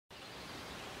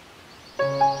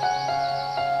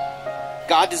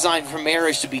God designed for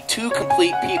marriage to be two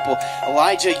complete people.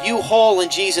 Elijah, you whole in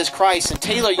Jesus Christ, and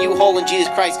Taylor, you whole in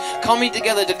Jesus Christ, coming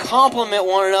together to complement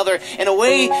one another in a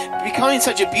way, becoming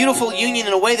such a beautiful union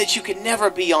in a way that you could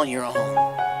never be on your own.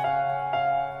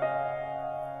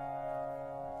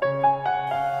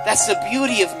 That's the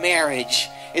beauty of marriage,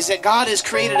 is that God has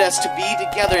created us to be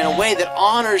together in a way that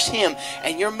honors Him.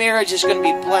 And your marriage is going to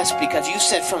be blessed because you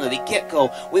said from the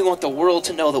get-go, we want the world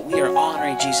to know that we are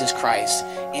honoring Jesus Christ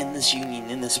in this union,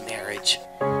 in this marriage.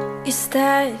 You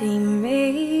study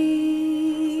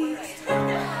me,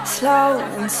 slow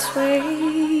and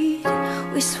sweet.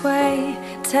 We sway,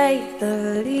 take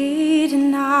the lead,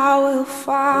 and I will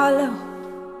follow.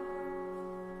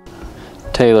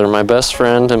 Taylor, my best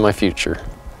friend and my future.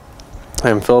 I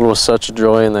am filled with such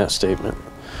joy in that statement.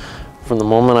 From the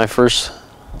moment I first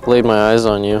laid my eyes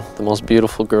on you, the most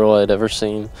beautiful girl I had ever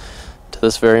seen, to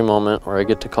this very moment where I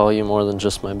get to call you more than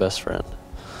just my best friend.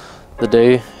 The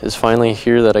day is finally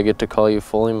here that I get to call you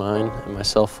fully mine and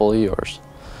myself fully yours.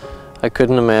 I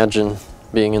couldn't imagine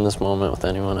being in this moment with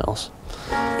anyone else.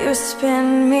 You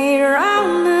spin me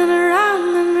round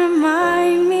and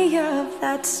remind me of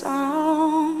that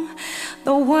song,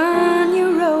 the one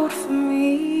you wrote for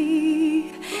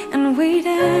me, and we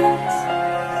danced.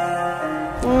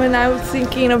 When I was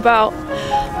thinking about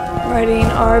writing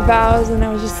our vows, and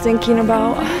I was just thinking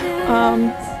about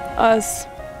us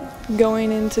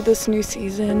going into this new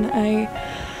season, I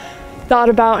thought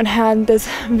about and had this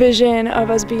vision of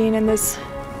us being in this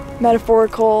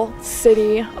metaphorical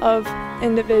city of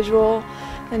individual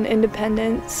and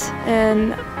independence,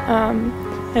 and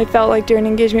I felt like during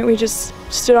engagement we just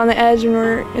stood on the edge and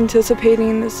were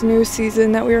anticipating this new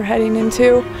season that we were heading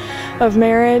into of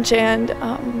marriage, and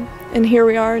here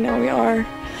we are. Now we are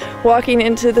walking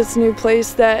into this new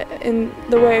place that, in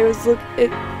the way it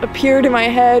appeared in my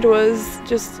head, was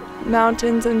just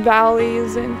mountains and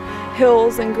valleys and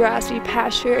hills and grassy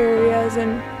pasture areas,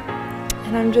 and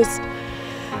I'm just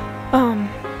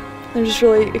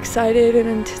really excited and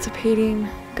anticipating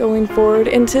going forward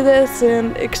into this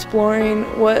and exploring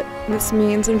what this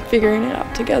means and figuring it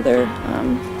out together.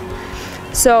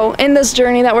 So in this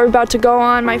journey that we're about to go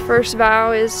on, my first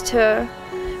vow is to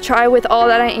try with all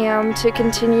that I am to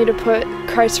continue to put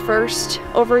Christ first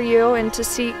over you, and to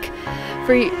seek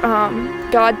for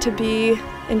God to be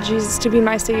and Jesus to be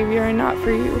my Savior, and not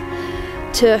for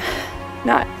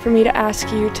me to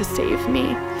ask you to save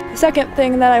me. The second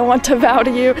thing that I want to vow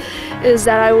to you is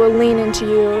that I will lean into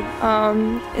you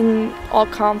in all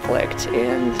conflict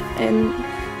and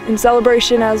in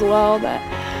celebration as well, that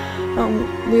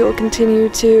we will continue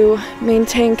to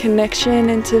maintain connection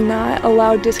and to not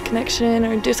allow disconnection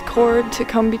or discord to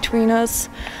come between us,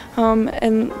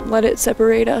 and let it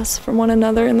separate us from one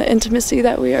another in the intimacy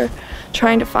that we are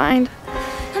trying to find.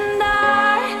 And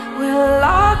I will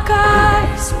lock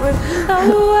eyes with the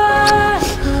one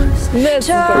who's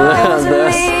chosen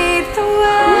me, the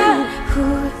one who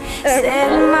set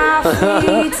my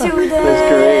feet to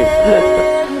dancing.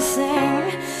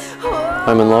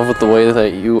 I'm in love with the way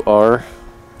that you are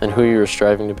and who you are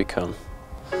striving to become.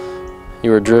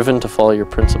 You are driven to follow your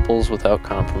principles without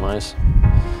compromise.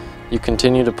 You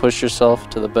continue to push yourself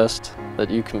to the best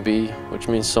that you can be, which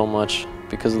means so much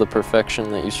because of the perfection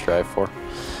that you strive for.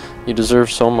 You deserve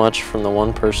so much from the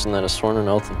one person that has sworn an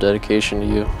oath of dedication to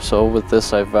you. So with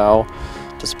this, I vow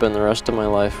to spend the rest of my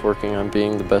life working on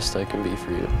being the best I can be for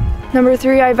you. Number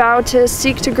 3, I vow to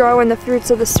seek to grow in the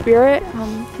fruits of the Spirit,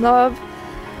 love,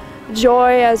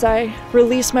 joy, as I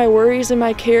release my worries and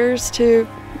my cares to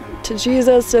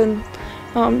Jesus, and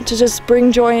to just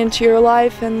bring joy into your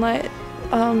life and let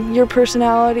your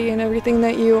personality and everything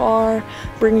that you are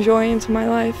bring joy into my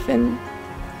life, and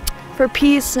for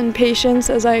peace and patience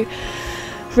as I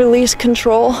release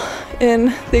control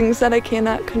in things that I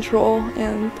cannot control,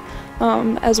 and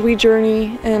as we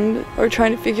journey and are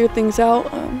trying to figure things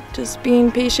out, just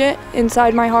being patient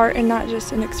inside my heart and not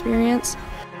just an experience.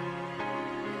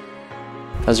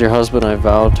 As your husband, I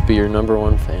vow to be your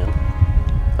 #1 fan.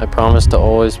 I promise to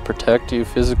always protect you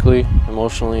physically,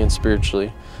 emotionally, and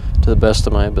spiritually to the best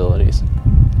of my abilities.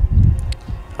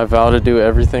 I vow to do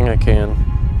everything I can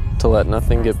to let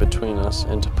nothing get between us,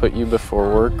 and to put you before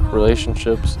work,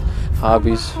 relationships,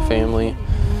 hobbies, family,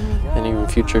 and even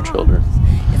future children.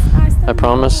 I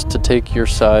promise to take your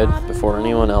side before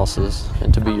anyone else's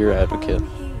and to be your advocate.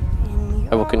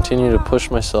 I will continue to push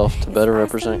myself to better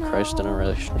represent Christ in our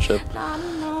relationship.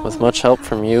 With much help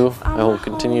from you, I will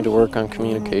continue to work on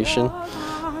communication,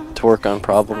 to work on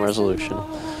problem resolution,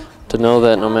 to know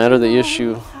that no matter the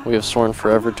issue, we have sworn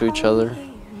forever to each other,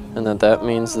 and that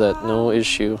means that no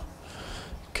issue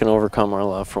can overcome our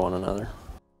love for one another.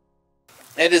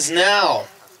 It is now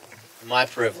my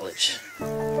privilege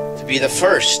to be the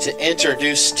first to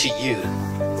introduce to you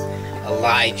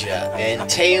Elijah and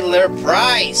Taylor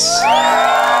Price.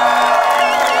 I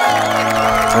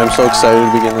am so excited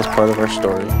to begin this part of our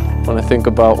story. When I think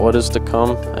about what is to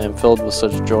come, I am filled with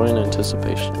such joy and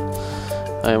anticipation.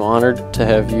 I am honored to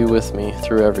have you with me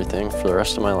through everything for the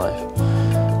rest of my life.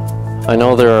 I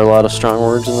know there are a lot of strong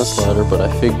words in this letter, but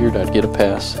I figured I'd get a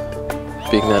pass,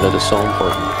 being that it is so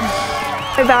important.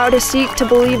 I vow to seek to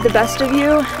believe the best of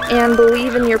you and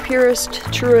believe in your purest,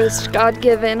 truest,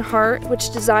 God-given heart,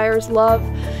 which desires love,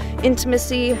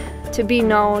 intimacy, to be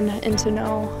known and to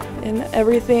know. In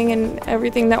everything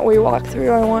that we walk through,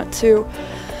 I want to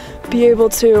be able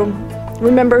to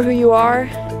remember who you are.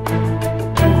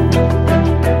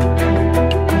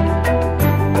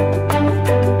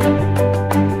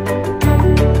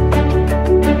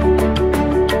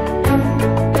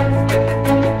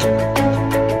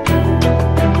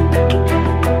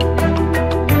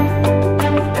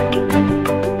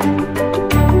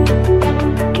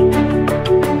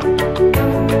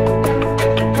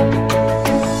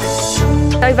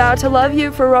 I vow to love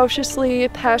you ferociously,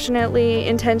 passionately,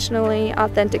 intentionally,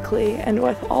 authentically, and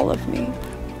with all of me.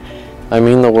 I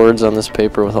mean the words on this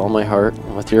paper with all my heart,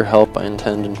 and with your help I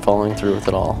intend in following through with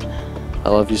it all. I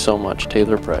love you so much,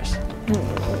 Taylor Price.